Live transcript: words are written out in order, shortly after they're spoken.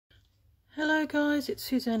Hello guys, it's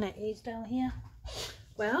Susanna Easdale here.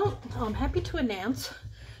 Well, I'm happy to announce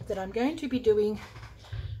that I'm going to be doing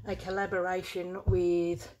a collaboration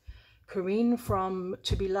with Corrine from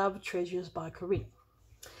To Be Loved Treasures by Corrine.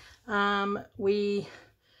 We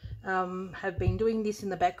have been doing this in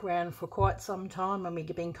the background for quite some time, and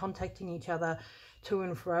we've been contacting each other to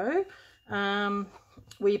and fro.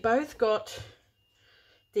 We both got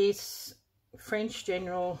this French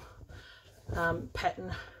General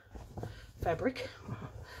pattern fabric.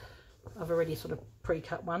 I've already sort of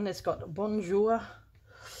pre-cut one. It's got Bonjour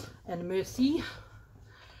and Merci,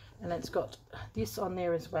 and it's got this on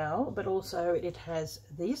there as well, but also it has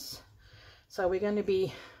this. So we're going to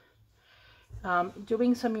be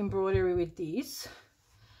doing some embroidery with this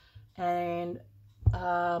and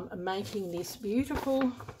making this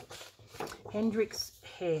beautiful Hendricks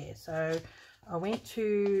Hare. So I went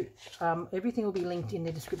to everything will be linked in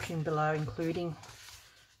the description below, including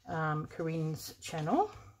Corrine's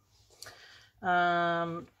channel.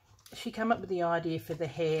 She came up with the idea for the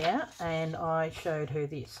hair and I showed her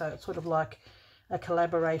this, so it's sort of like a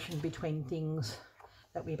collaboration between things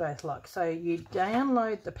that we both like. So you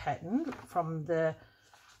download the pattern from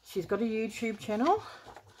she's got a YouTube channel.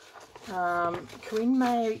 Corrine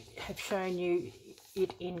may have shown you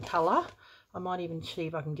it in colour. I might even see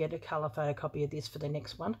if I can get a colour photocopy of this for the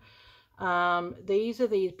next one. These are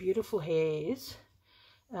these beautiful hairs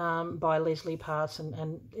by Leslie Parson,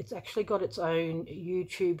 and it's actually got its own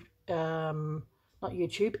YouTube,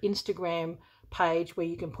 Instagram page where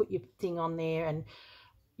you can put your thing on there and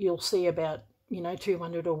you'll see about,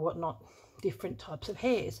 200 or whatnot different types of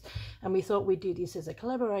hairs. And we thought we'd do this as a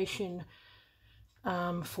collaboration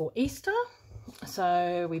for Easter.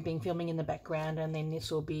 So we've been filming in the background, and then this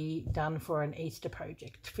will be done for an Easter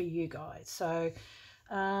project for you guys. So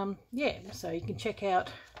yeah, so you can check out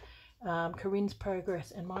Corrine's progress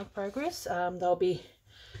and my progress. They'll be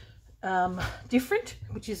different,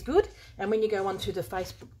 which is good. And when you go onto the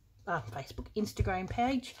Instagram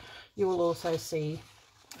page, you will also see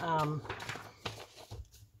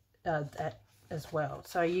that as well.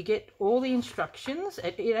 So you get all the instructions.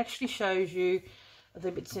 It actually shows you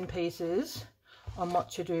the bits and pieces on what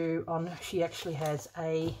to do. She actually has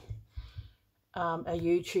a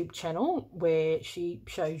YouTube channel where she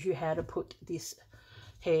shows you how to put this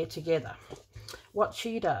hair together. What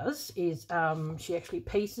she does is she actually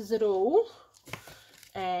pieces it all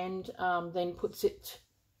and then puts it,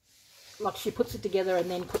 like she puts it together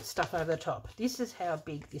and then puts stuff over the top. This is how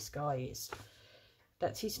big this guy is.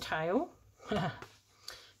 That's his tail.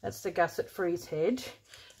 That's the gusset for his head.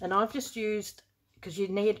 And I've just used, because you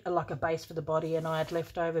need like a base for the body, and I had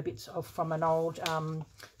leftover bits from an old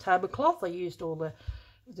tablecloth. I used all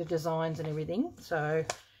the designs and everything, so,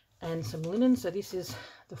 and some linen. So this is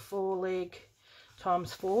the 4-leg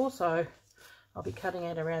 ×4, so I'll be cutting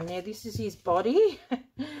it around there. This is his body.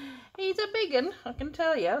 He's a big one, I can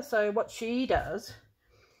tell you. So what she does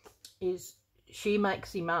is she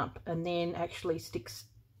makes him up and then actually sticks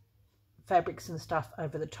fabrics and stuff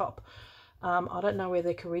over the top. I don't know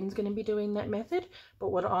whether Corrine's going to be doing that method, but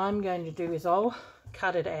what I'm going to do is I'll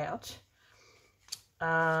cut it out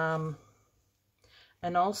and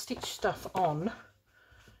I'll stitch stuff on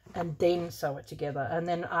and then sew it together, and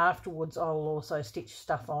then afterwards I'll also stitch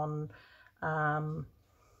stuff on,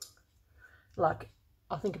 like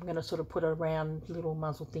I think I'm going to sort of put a round little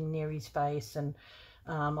muzzle thing near his face, and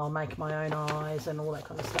I'll make my own eyes and all that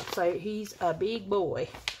kind of stuff. So he's a big boy,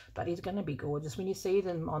 but he's going to be gorgeous. When you see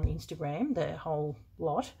them on Instagram, the whole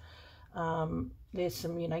lot, there's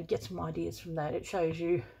some, get some ideas from that. It shows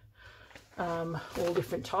you all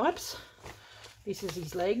different types. This is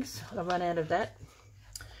his legs. I run out of that.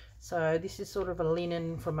 So this is sort of a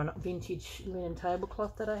linen from a vintage linen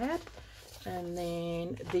tablecloth that I had. And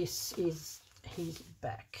then this is his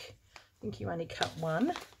back. I think you only cut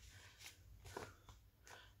one.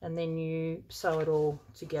 And then you sew it all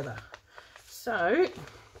together. So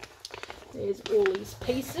there's all these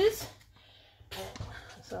pieces.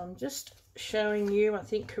 So I'm just showing you, I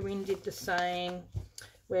think Corrine did the same,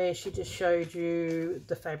 where she just showed you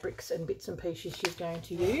the fabrics and bits and pieces she's going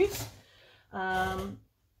to use.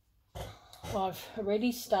 I've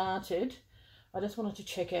already started. I just wanted to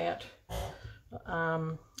check out.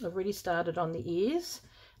 I've already started on the ears,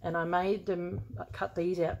 and I made them, cut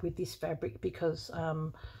these out with this fabric because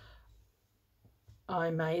I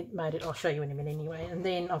made it, I'll show you in a minute anyway. And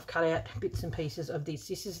then I've cut out bits and pieces of this.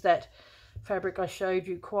 This is that fabric I showed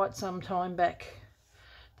you quite some time back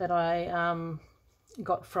that I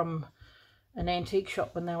got from an antique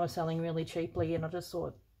shop when they were selling really cheaply, and I just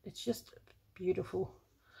thought it's just beautiful.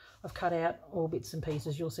 I've cut out all bits and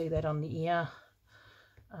pieces. You'll see that on the ear.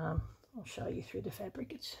 I'll show you through the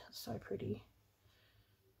fabric. It's so pretty.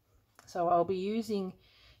 So I'll be using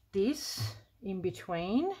this in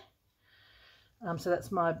between. So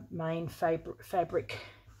that's my main fabric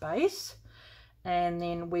base. And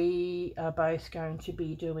then we are both going to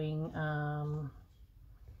be doing,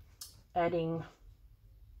 adding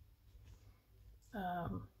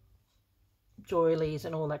doilies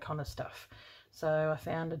and all that kind of stuff. So I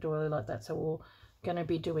found a doily like that. So we're going to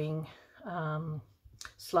be doing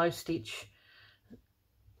slow stitch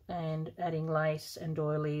and adding lace and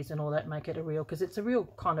doilies and all that, make it a real, because it's a real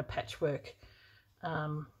kind of patchwork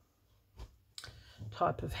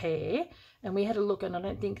type of hair. And we had a look, and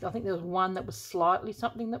I think there was one that was slightly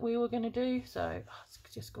something that we were going to do. So it's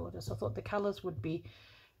just gorgeous. I thought the colours would be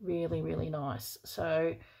really, really nice.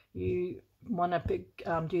 So you want to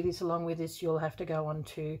do this along with this, you'll have to go on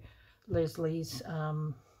to Leslie's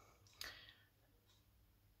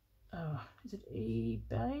is it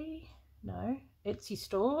eBay? No, Etsy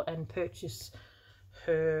store, and purchase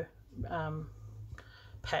her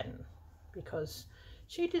pattern, because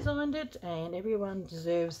she designed it and everyone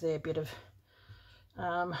deserves their bit of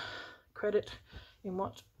credit in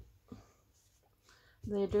what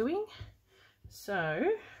they're doing. So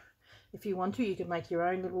if you want to, you can make your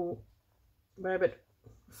own little rabbit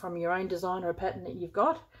from your own design or a pattern that you've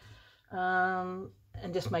got, and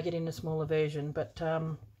just make it in a smaller version. But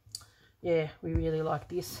yeah, we really like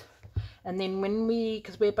this. And then when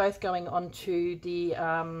because we're both going on to the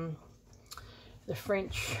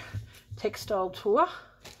French textile tour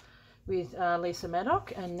with Lisa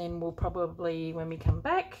Maddock, and then we'll probably, when we come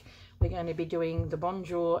back, we're going to be doing the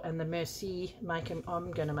Bonjour and the Merci.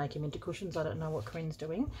 I'm going to make them into cushions. I don't know what Corinne's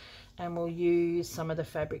doing, and we'll use some of the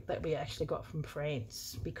fabric that we actually got from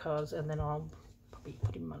France, and then I'll probably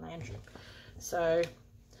put in my lounge room. So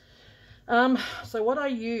so what I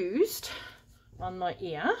used on my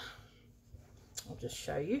ear, I'll just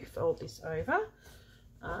show you, fold this over,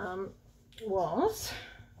 was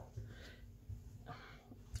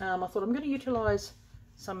I thought I'm going to utilise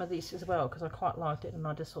some of this as well, because I quite liked it, and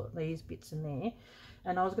I just thought these bits in there,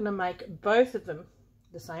 and I was going to make both of them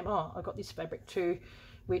the same. Oh, I got this fabric too,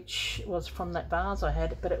 which was from that vase I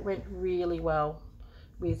had, but it went really well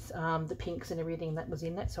with the pinks and everything that was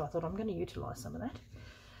in that, so I thought I'm going to utilise some of that.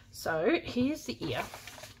 So here's the ear,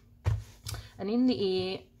 and in the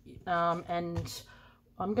ear, and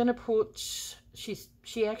I'm going to put,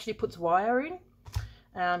 she actually puts wire in.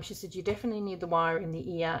 She said you definitely need the wire in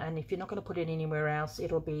the ear, and if you're not going to put it anywhere else,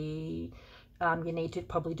 it'll be, you need to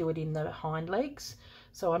probably do it in the hind legs.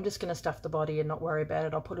 So I'm just going to stuff the body and not worry about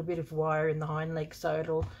it. I'll put a bit of wire in the hind legs,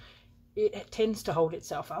 so it tends to hold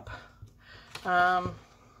itself up.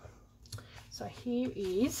 So here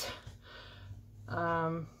is,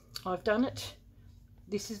 I've done it.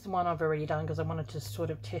 This is the one I've already done because I wanted to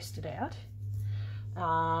sort of test it out.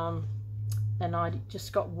 And I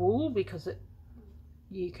just got wool because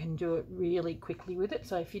you can do it really quickly with it.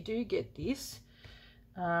 So if you do get this,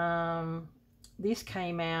 this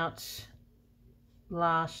came out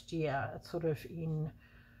last year. It's sort of in,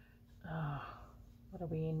 what are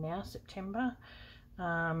we in now? September.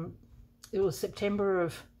 It was September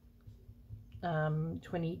of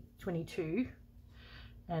 2022.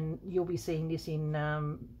 And you'll be seeing this in,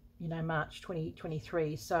 you know, March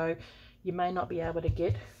 2023. So you may not be able to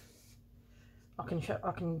get. I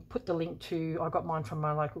can put the link to. I got mine from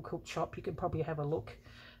my local quilt shop. You could probably have a look.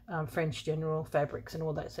 French General Fabrics and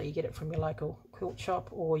all that. So you get it from your local quilt shop,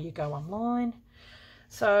 or you go online.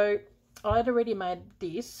 So I'd already made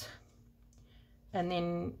this, and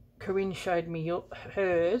then Corrine showed me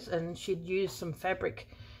hers, and she'd used some fabric.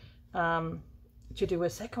 To do a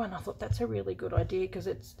second one. I thought that's a really good idea because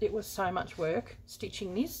it was so much work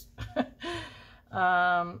stitching this.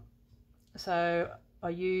 So I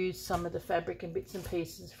used some of the fabric and bits and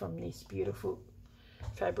pieces from this beautiful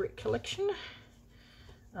fabric collection.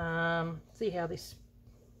 See how it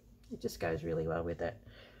just goes really well with that.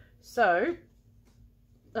 So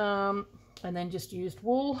and then just used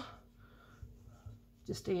wool,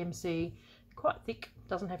 just DMC, quite thick,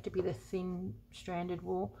 doesn't have to be the thin stranded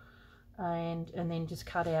wool. And then just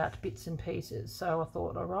cut out bits and pieces. So I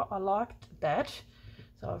thought, all right, I liked that.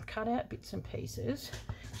 So I've cut out bits and pieces.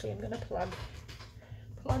 So I'm going to plug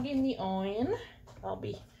in the iron.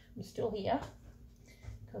 I'm still here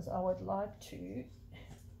because I would like to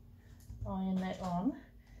iron that on.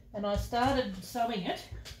 And I started sewing it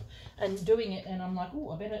and doing it, and I'm like,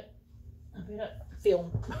 oh, I better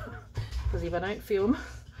film because if I don't film.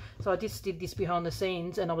 So I just did this behind the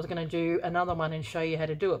scenes, and I was going to do another one and show you how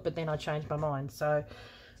to do it, but then I changed my mind. So,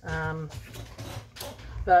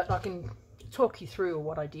 but I can talk you through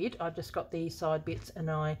what I did. I just got these side bits,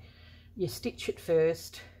 and I you stitch it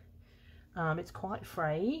first. It's quite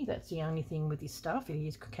fray. That's the only thing with this stuff.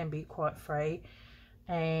 It can be quite fray.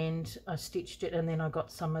 And I stitched it, and then I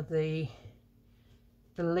got some of the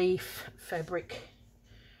leaf fabric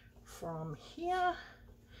from here.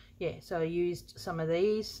 Yeah, so I used some of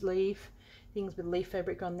these leaf things with leaf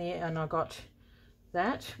fabric on there, and I got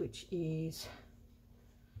that, which is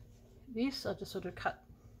this. I just sort of cut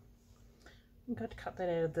that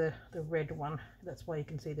out of the red one. That's why you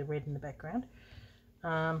can see the red in the background.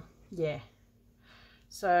 Yeah,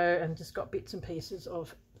 so, and just got bits and pieces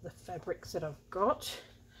of the fabrics that I've got.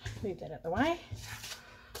 Move that out of the way.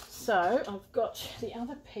 So I've got the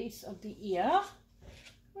other piece of the ear.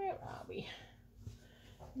 Where are we?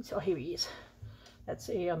 Oh, here he is. That's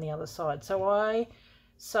the ear on the other side. So I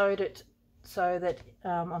sewed it so that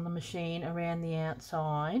on the machine around the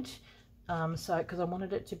outside, so because I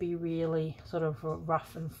wanted it to be really sort of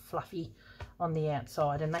rough and fluffy on the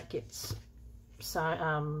outside, and that gets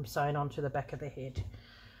sewn onto the back of the head.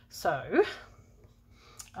 So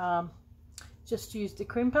just use the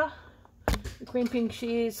crimping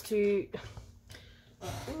shears to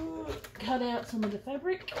cut out some of the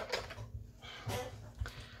fabric,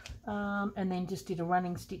 and then just did a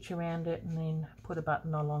running stitch around it, and then put a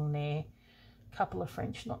button along there. A couple of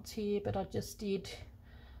French knots here, but I just did,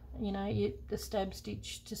 you know, the stab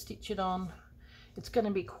stitch to stitch it on. It's going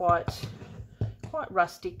to be quite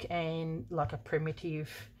rustic and like a primitive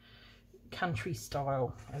country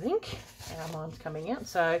style, I think, how mine's coming out.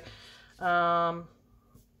 So I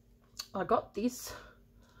got this,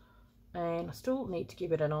 and I still need to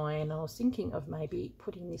give it an iron. I was thinking of maybe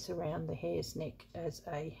putting this around the hare's neck as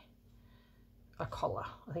a collar.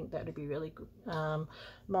 I think that would be really good.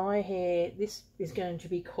 My hair, this is going to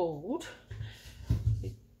be called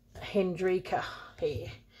Hendricks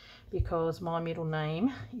Hare, because my middle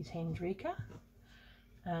name is Hendricks,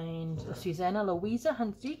 and Susanna Louisa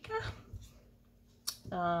Hendricks.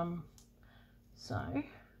 So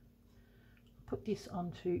put this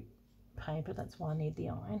onto paper, that's why I need the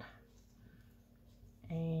iron,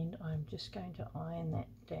 and I'm just going to iron that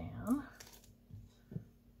down.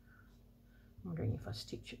 I'm wondering if I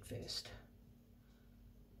stitch it first.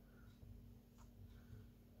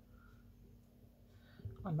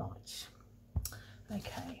 I might.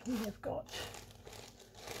 Okay, we have got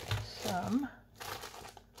some.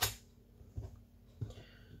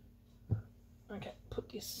 Okay, put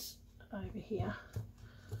this over here.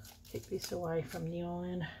 Keep this away from the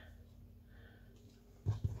iron,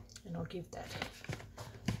 and I'll give that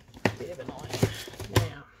a bit of an iron.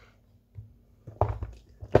 Now,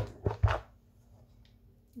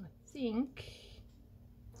 I think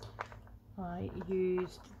I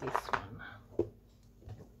used this one.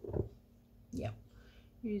 Yep,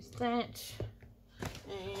 use that,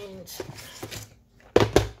 and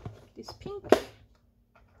this pink,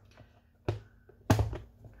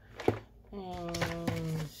 and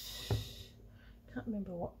can't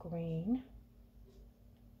remember what green.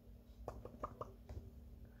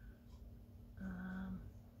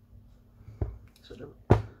 Sort of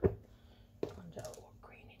wonder what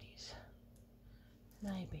green it is.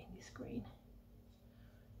 Maybe this green.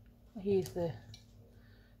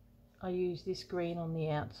 I use this green on the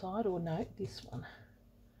outside, or no, this one.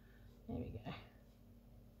 There we go.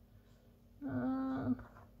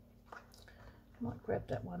 Might grab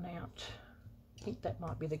that one out. I think that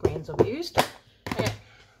might be the greens I've used. Yeah.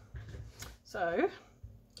 So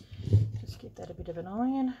just give that a bit of an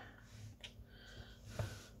iron.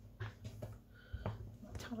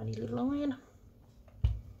 Tiny little iron.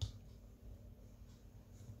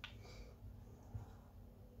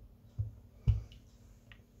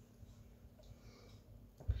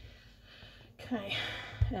 Okay,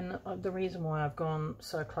 and the reason why I've gone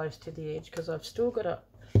so close to the edge, because I've still got a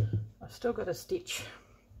stitch.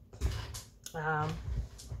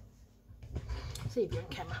 See if you're in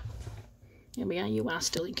camera. Here we are. You are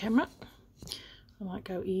still in camera. I might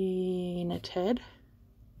go in a tad.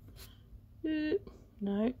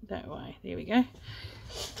 No, that way. There we go.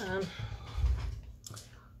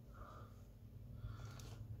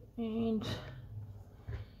 And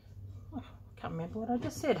I can't remember what I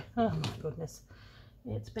just said. Oh my goodness.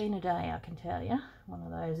 It's been a day, I can tell you. One of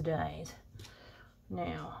those days.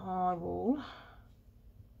 Now, I will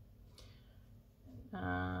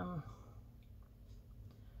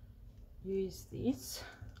use this.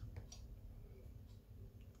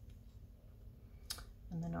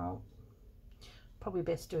 And then I'll probably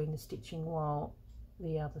best doing the stitching while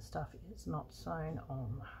the other stuff is not sewn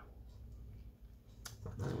on.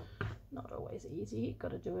 Not always easy,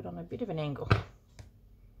 got to do it on a bit of an angle.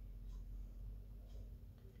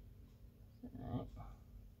 So,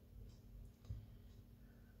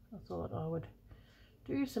 thought I would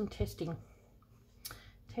do some testing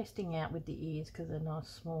out with the ears because they're a nice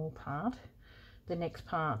small part. The next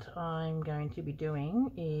part I'm going to be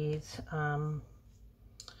doing is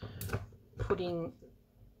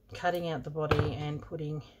cutting out the body and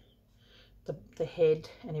putting the head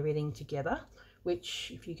and everything together,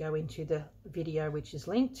 which if you go into the video which is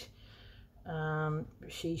linked,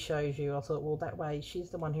 she shows you. I thought, well, that way she's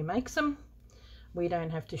the one who makes them. We don't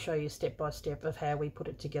have to show you step by step of how we put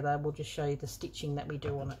it together. We'll just show you the stitching that we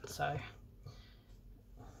do on it. So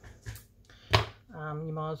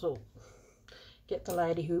you might as well get the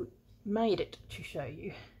lady who made it to show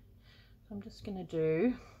you. So I'm just going to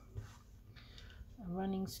do a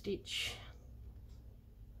running stitch.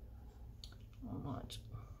 I might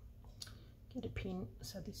get a pin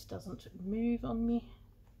so this doesn't move on me.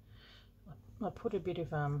 I put a bit of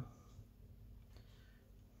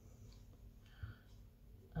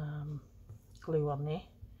glue on there,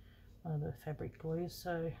 one of the fabric glues,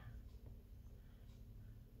 so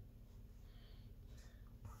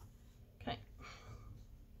okay,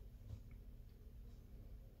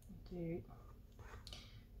 do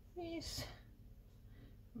this.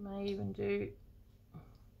 May even do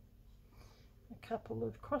a couple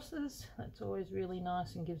of crosses. That's always really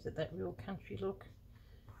nice and gives it that real country look.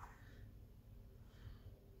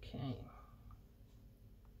 Okay.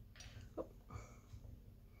 Oh.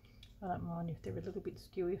 I don't mind if they're a little bit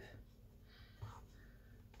skewy.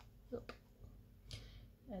 Look.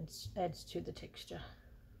 Adds to the texture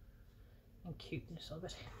and cuteness of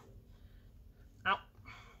it. Ow.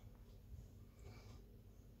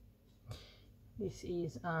 This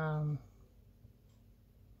is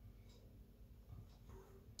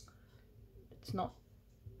it's not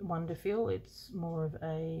Wonderful, it's more of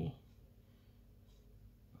a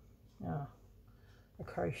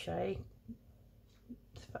crochet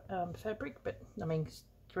fabric, but I mean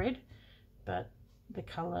thread, but the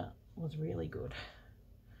colour was really good.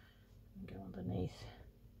 Go underneath.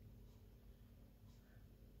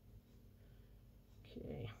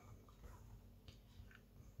 Okay.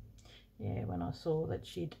 Yeah, when I saw that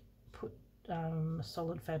she'd put a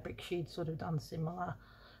solid fabric, she'd sort of done similar,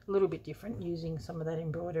 a little bit different, using some of that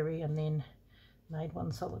embroidery and then made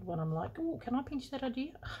one solid one. I'm like, oh, can I pinch that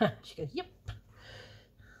idea? She goes, yep.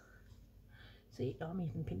 See, I'm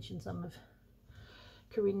even pinching some of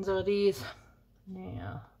Corrine's ideas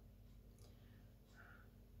now.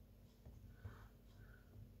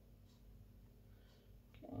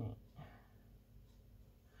 Okay.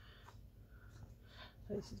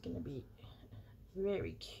 So this is going to be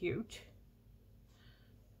very cute.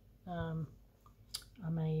 I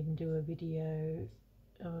may even do a video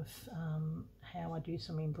of how I do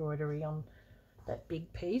some embroidery on that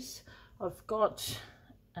big piece. I've got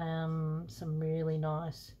some really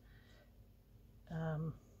nice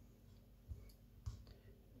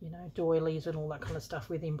you know, doilies and all that kind of stuff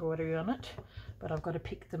with embroidery on it, but I've got to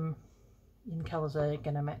pick them in colours that are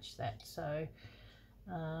going to match that. So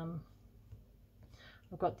I've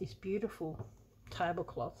got this beautiful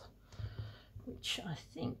tablecloth which I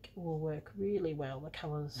think will work really well. The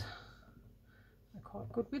colours are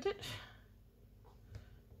quite good with it.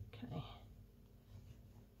 Okay.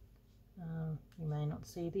 You may not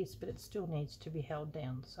see this, but it still needs to be held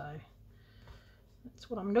down, so that's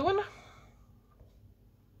what I'm doing.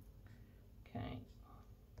 Okay.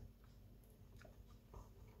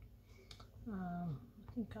 I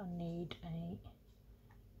think I need a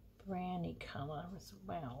browny colour as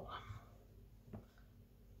well.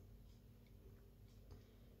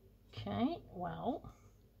 Okay, well,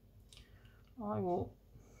 I will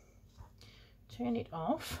turn it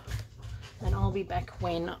off and I'll be back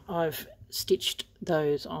when I've stitched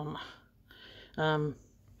those on, when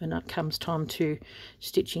it comes time to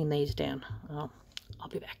stitching these down. I'll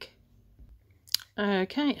be back.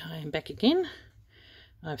 Okay, I am back again.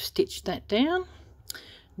 I've stitched that down.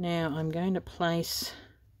 Now I'm going to place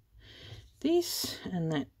this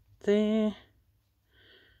and that there.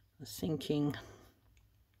 I was thinking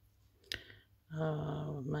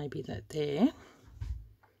maybe that there.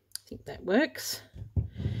 I think that works.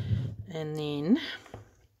 And then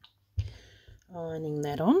ironing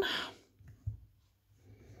that on.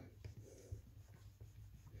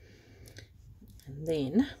 And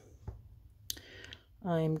then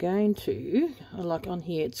I'm going to, like on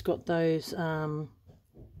here, it's got those what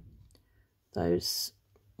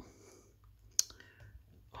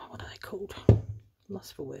are they called?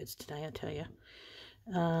 Lost for words today, I tell you.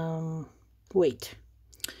 Wheat.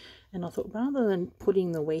 And I thought rather than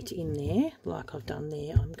putting the wheat in there like I've done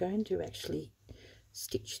there, I'm going to actually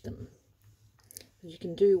stitch them. You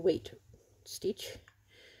can do wheat stitch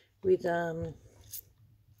with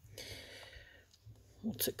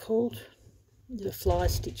what's it called, the fly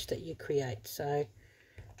stitch that you create, so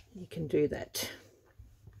you can do that.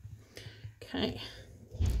 Okay,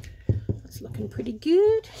 that's looking pretty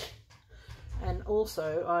good. And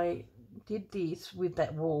also I did this with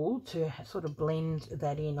that wool to sort of blend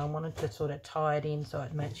that in. I wanted to sort of tie it in so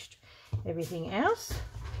it matched everything else.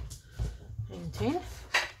 And 10.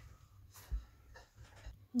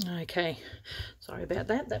 Okay, sorry about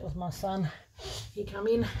that. That was my son. He come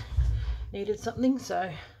in, needed something. So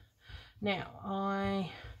now I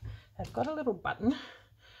have got a little button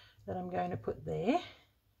that I'm going to put there,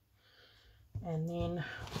 and then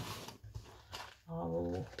I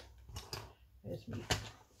will, there's me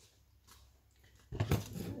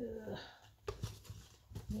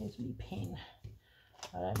pen.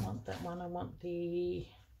 I don't want that one. I want the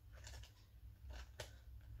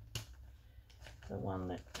one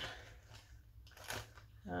that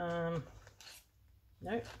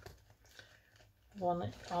nope, the one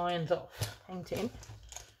that irons off. Hang 10.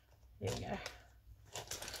 There we go.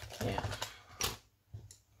 Now,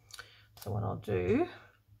 so what I'll do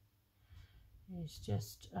is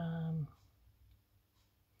just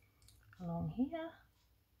along here,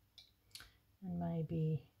 and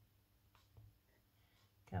maybe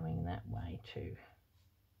going that way too.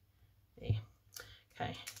 There.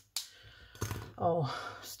 Okay. I'll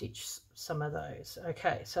stitch some of those.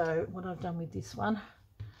 Okay, so what I've done with this one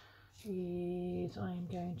is I am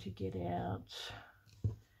going to get out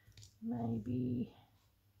maybe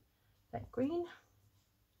that green.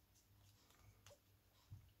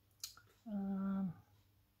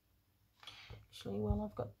 Actually,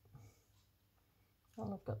 while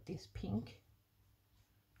I've got this pink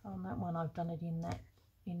on that one, I've done it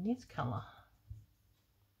in this colour.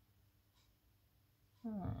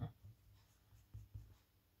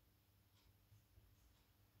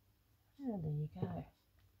 Oh, there you go.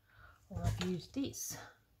 Well, I've used this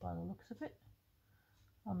by the looks of it.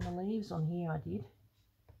 On the leaves on here I did.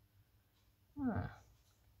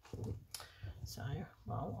 So,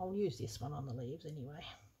 well, I'll use this one on the leaves anyway.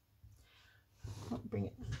 I'll bring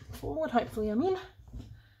it forward, hopefully I'm in.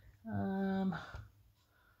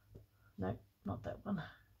 Nope, not that one.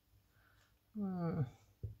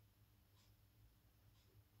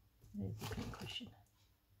 There's the pink cushion.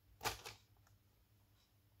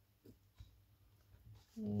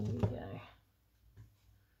 There we go.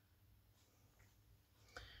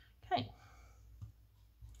 Okay,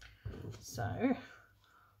 so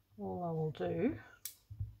all I will do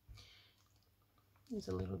is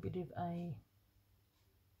a little bit of a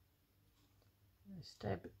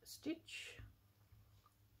stab stitch.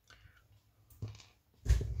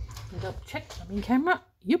 Double check, I'm in camera.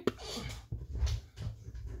 Yep.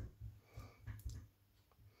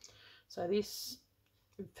 So this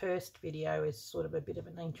first video is sort of a bit of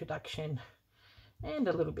an introduction and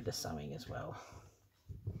a little bit of sewing as well.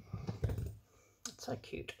 It's so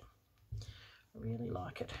cute. I really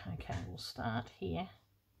like it. Okay, we'll start here.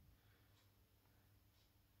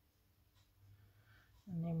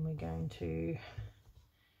 And then we're going to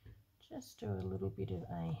just do a little bit of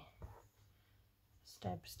a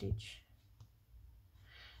stab stitch.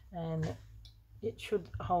 And it should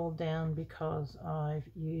hold down because I've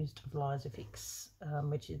used Vlisifix,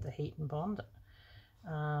 which is the heat and bond.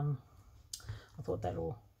 I thought that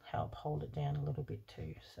will help hold it down a little bit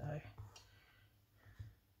too. So,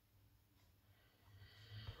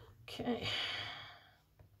 okay.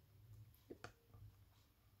 Yep.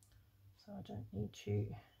 So I don't need to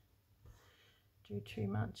do too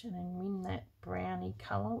much, and then in that browny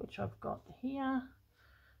colour which I've got here,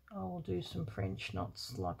 I will do some French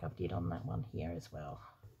knots like I did on that one here as well.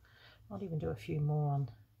 I'll even do a few more on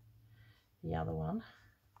the other one.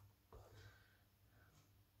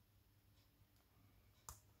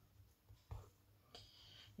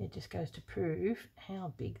 It just goes to prove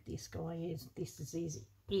how big this guy is. This is his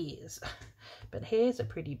ears, but hairs are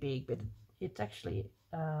pretty big, but it's actually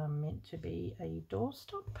meant to be a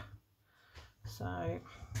doorstop. So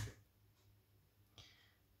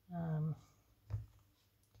yeah.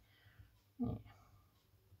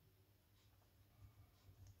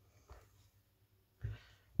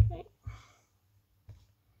 Okay,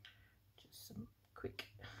 just some quick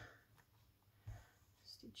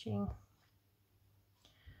stitching.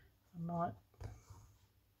 I might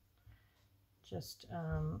just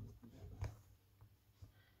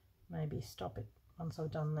maybe stop it once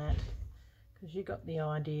I've done that, because you got the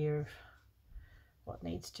idea of what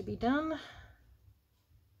needs to be done.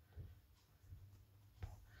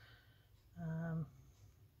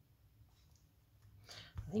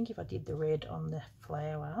 I think if I did the red on the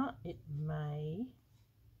flower, it may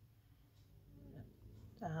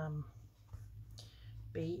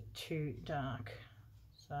be too dark.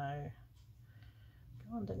 So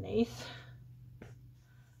go underneath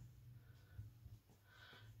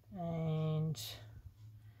and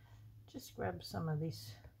just grab some of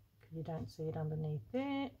this because you don't see it underneath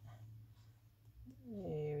there.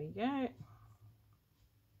 There we go.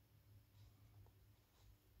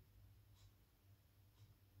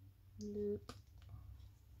 Loop.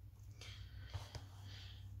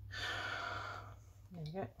 There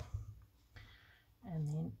we go. And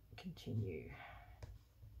then continue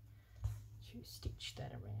to stitch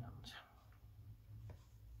that around.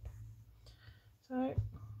 So,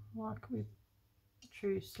 like with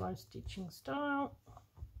true slow stitching style,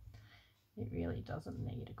 it really doesn't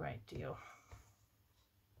need a great deal.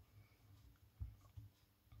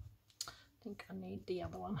 I think I need the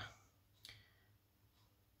other one,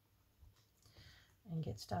 and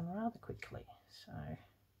gets done rather quickly. So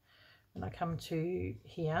when I come to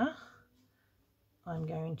here, I'm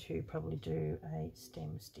going to probably do a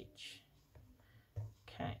stem stitch.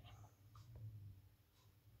 Okay.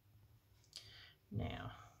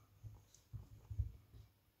 Now,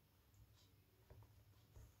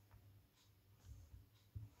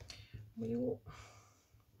 we will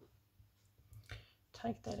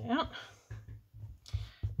take that out,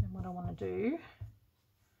 and what I want to do,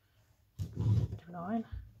 9,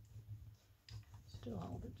 still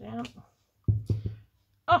hold it down.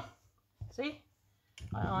 Oh, see,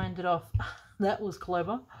 I ironed it off. That was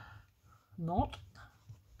clever. Not.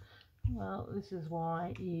 Well, this is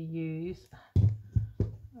why you use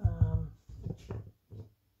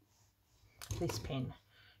this pen.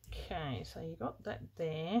 Okay, so you got that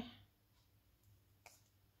there,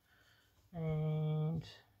 and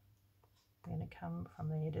I'm going to come from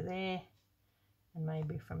there to there, and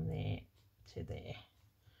maybe from there to there.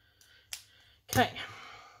 Okay,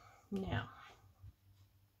 now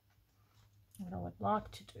what I would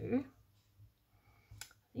like to do,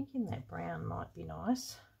 thinking that brown might be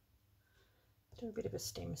nice, do a bit of a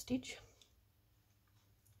stem stitch.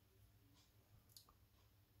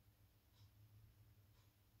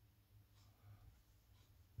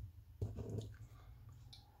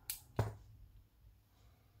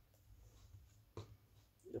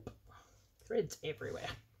 Yep. Threads everywhere.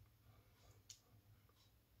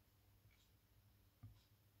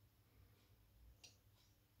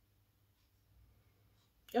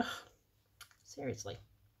 Ugh, seriously.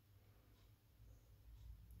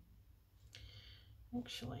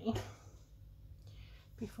 Actually,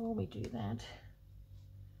 before we do that,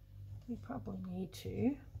 we probably need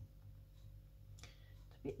to,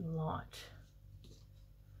 it's a bit light.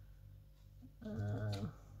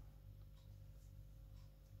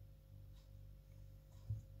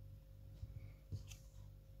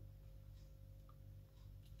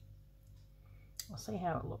 I'll see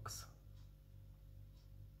how it looks.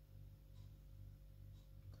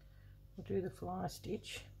 We'll do the fly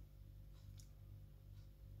stitch,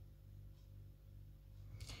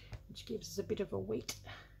 which gives us a bit of a weight.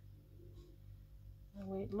 The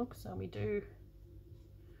way it looks, so we do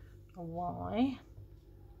a Y.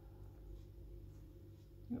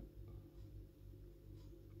 Yep.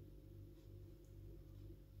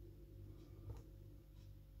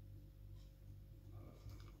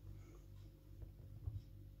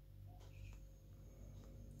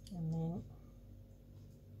 And then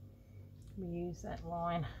we use that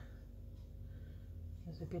line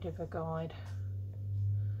as a bit of a guide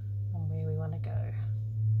on where we want to go.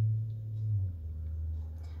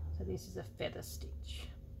 So this is a feather stitch,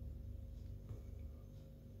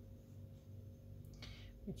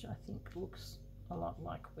 which I think looks a lot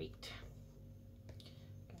like wheat.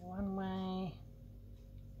 Go one way,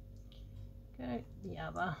 go the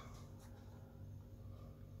other.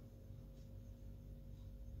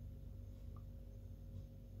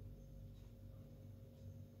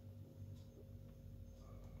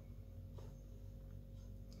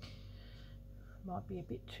 Might be a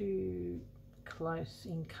bit too close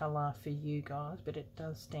in colour for you guys, but it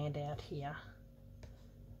does stand out here.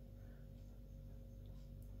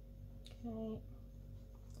 Okay,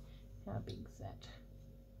 how big's that?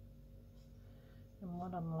 And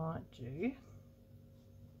what I might do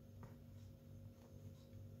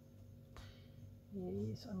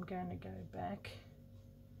is I'm going to go back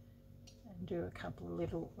and do a couple of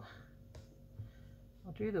little,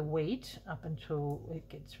 I'll do the wheat up until it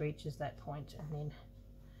reaches that point, and then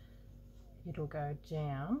it'll go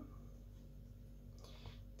down.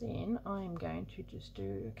 Then I'm going to just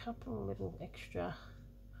do a couple of little extra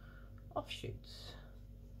offshoots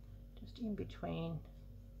just in between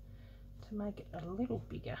to make it a little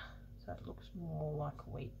bigger so it looks more like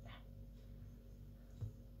wheat.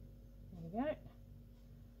 There we go.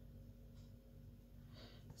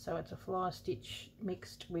 So it's a fly stitch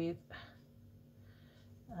mixed with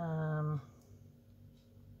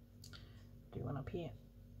do one up here,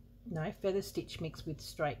 no, feather stitch mixed with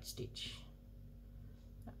straight stitch.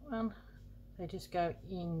 That one, they just go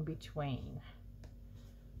in between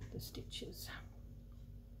the stitches.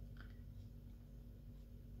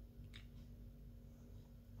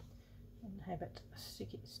 And have it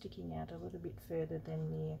sticking out a little bit further than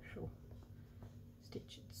the actual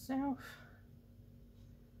stitch itself,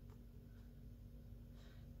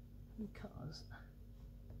 because I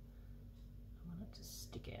want it to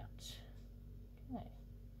stick out. Okay,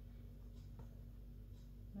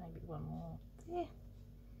 maybe one more there.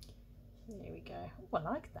 There we go. Oh, I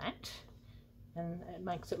like that, and it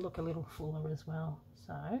makes it look a little fuller as well.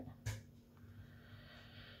 So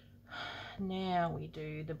now we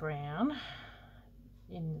do the brown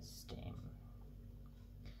in the stem.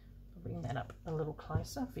 I'll bring that up a little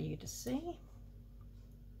closer for you to see.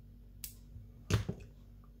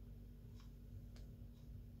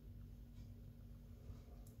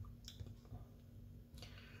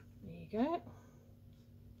 There you go.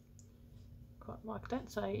 Quite like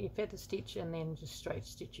that. So you feather stitch and then just straight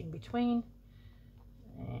stitch in between.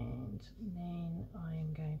 And then I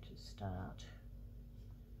am going to start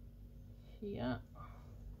here at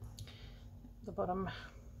the bottom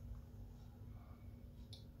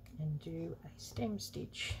and do a stem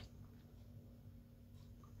stitch,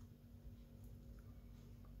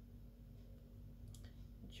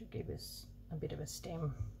 which will give us a bit of a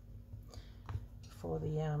stem for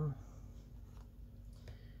the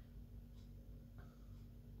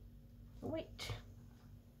weight.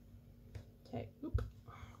 Okay, oop.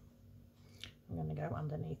 I'm going to go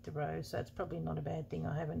underneath the rose, so it's probably not a bad thing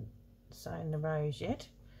I haven't sewn the rose yet,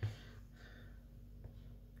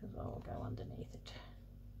 because I'll go underneath it.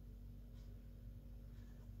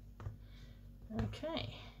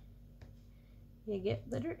 Okay, you get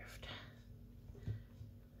the drift.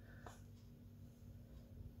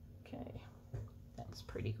 Okay, that's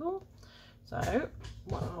pretty cool. So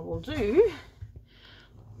what I will do,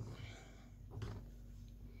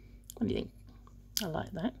 what do you think? I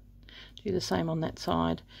like that. Do the same on that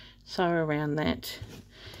side, sew around that.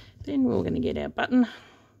 Then we're going to get our button,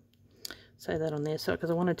 sew that on there, so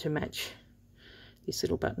because I wanted to match this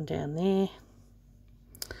little button down there.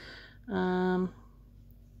 I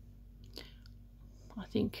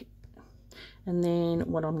think, and then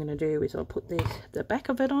what I'm going to do is I'll put the back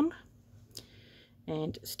of it on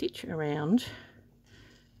and stitch around.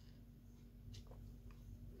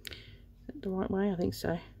 Is that the right way? I think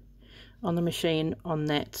so. On the machine on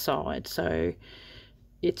that side. So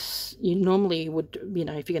it's, you normally would, you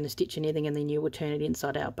know, if you're going to stitch anything and then you would turn it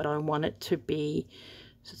inside out, but I want it to be,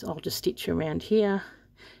 so I'll just stitch around here,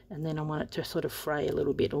 and then I want it to sort of fray a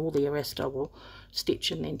little bit. All the rest I will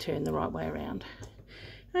stitch and then turn the right way around.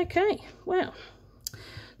 Okay, well,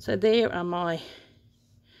 so there are my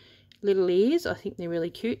little ears. I think they're really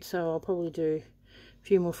cute, so I'll probably do a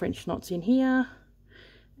few more French knots in here,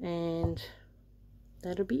 and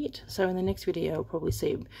that'll be it. So in the next video I'll probably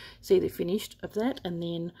see the finished of that, and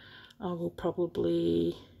then I will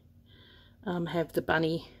probably have the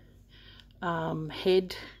bunny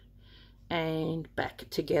head and back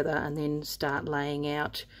together, and then start laying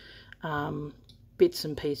out bits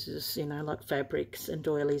and pieces, you know, like fabrics and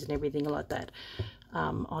doilies and everything like that,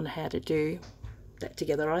 on how to do that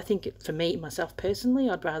together. I think for me, myself personally,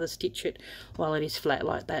 I'd rather stitch it while it is flat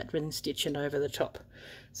like that than stitch it over the top.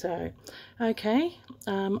 So okay,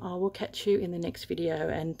 I will catch you in the next video,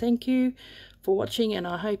 and thank you for watching, and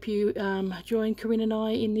I hope you join Corrine and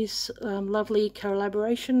I in this lovely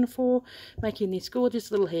collaboration for making this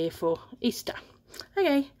gorgeous little hair for Easter.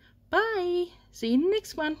 Okay, bye, see you in the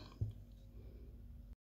next one.